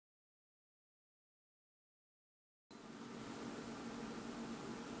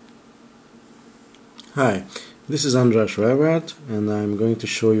Hi, this is Andras Revert, and I'm going to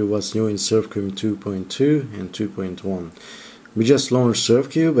show you what's new in SurfCube 2.2 and 2.1. We just launched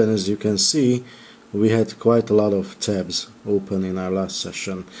SurfCube, and as you can see, we had quite a lot of tabs open in our last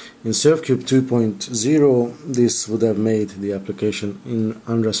session. In SurfCube 2.0, this would have made the application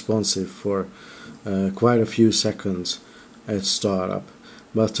unresponsive for quite a few seconds at startup,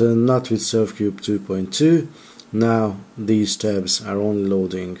 but not with SurfCube 2.2. Now these tabs are only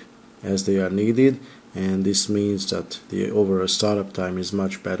loading as they are needed, and this means that the overall startup time is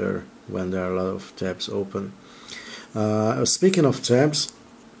much better when there are a lot of tabs open. Speaking of tabs,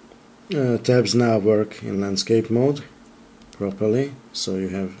 tabs now work in landscape mode properly, so you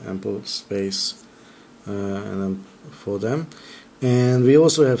have ample space for them. And we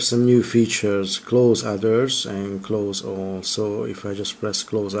also have some new features: close others and close all. So if I just press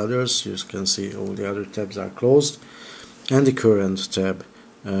close others, you can see all the other tabs are closed and the current tab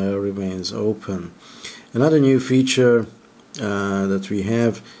remains open. Another new feature that we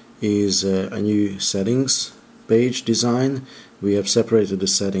have is a new settings page design. We have separated the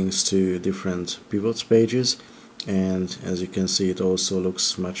settings to different pivots pages, and as you can see, it also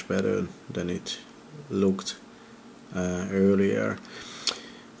looks much better than it looked earlier.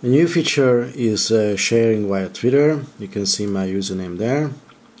 A new feature is sharing via Twitter. You can see my username there.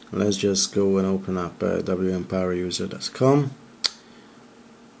 Let's just go and open up wmpoweruser.com.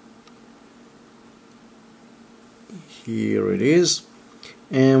 Here it is,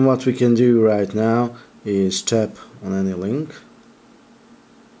 and what we can do right now is tap on any link,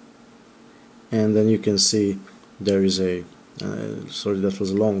 and then you can see there is a sorry, that was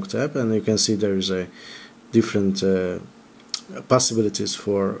a long tap, and you can see there is a different possibilities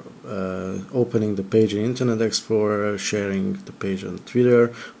for opening the page in Internet Explorer, sharing the page on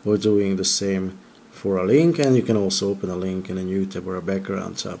Twitter, or doing the same for a link. And you can also open a link in a new tab or a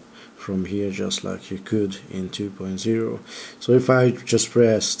background tab from here, just like you could in 2.0. So if I just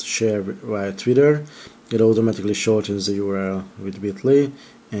pressed share via Twitter, it automatically shortens the URL with bit.ly,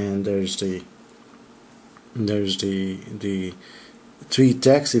 and there's the tweet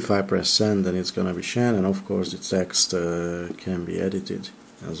text. If I press send, then it's gonna be shared, and of course the text can be edited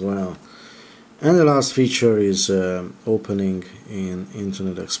as well. And the last feature is opening in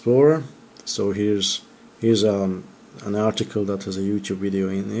Internet Explorer. So here's an article that has a YouTube video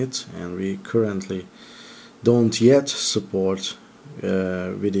in it, and we currently don't yet support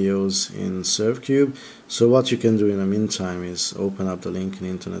videos in SurfCube. So what you can do in the meantime is open up the link in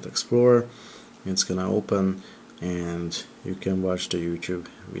Internet Explorer. It's gonna open, and you can watch the YouTube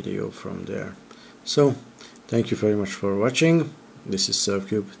video from there. So thank you very much for watching. This is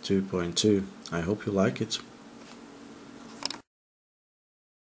SurfCube 2.2. I hope you like it.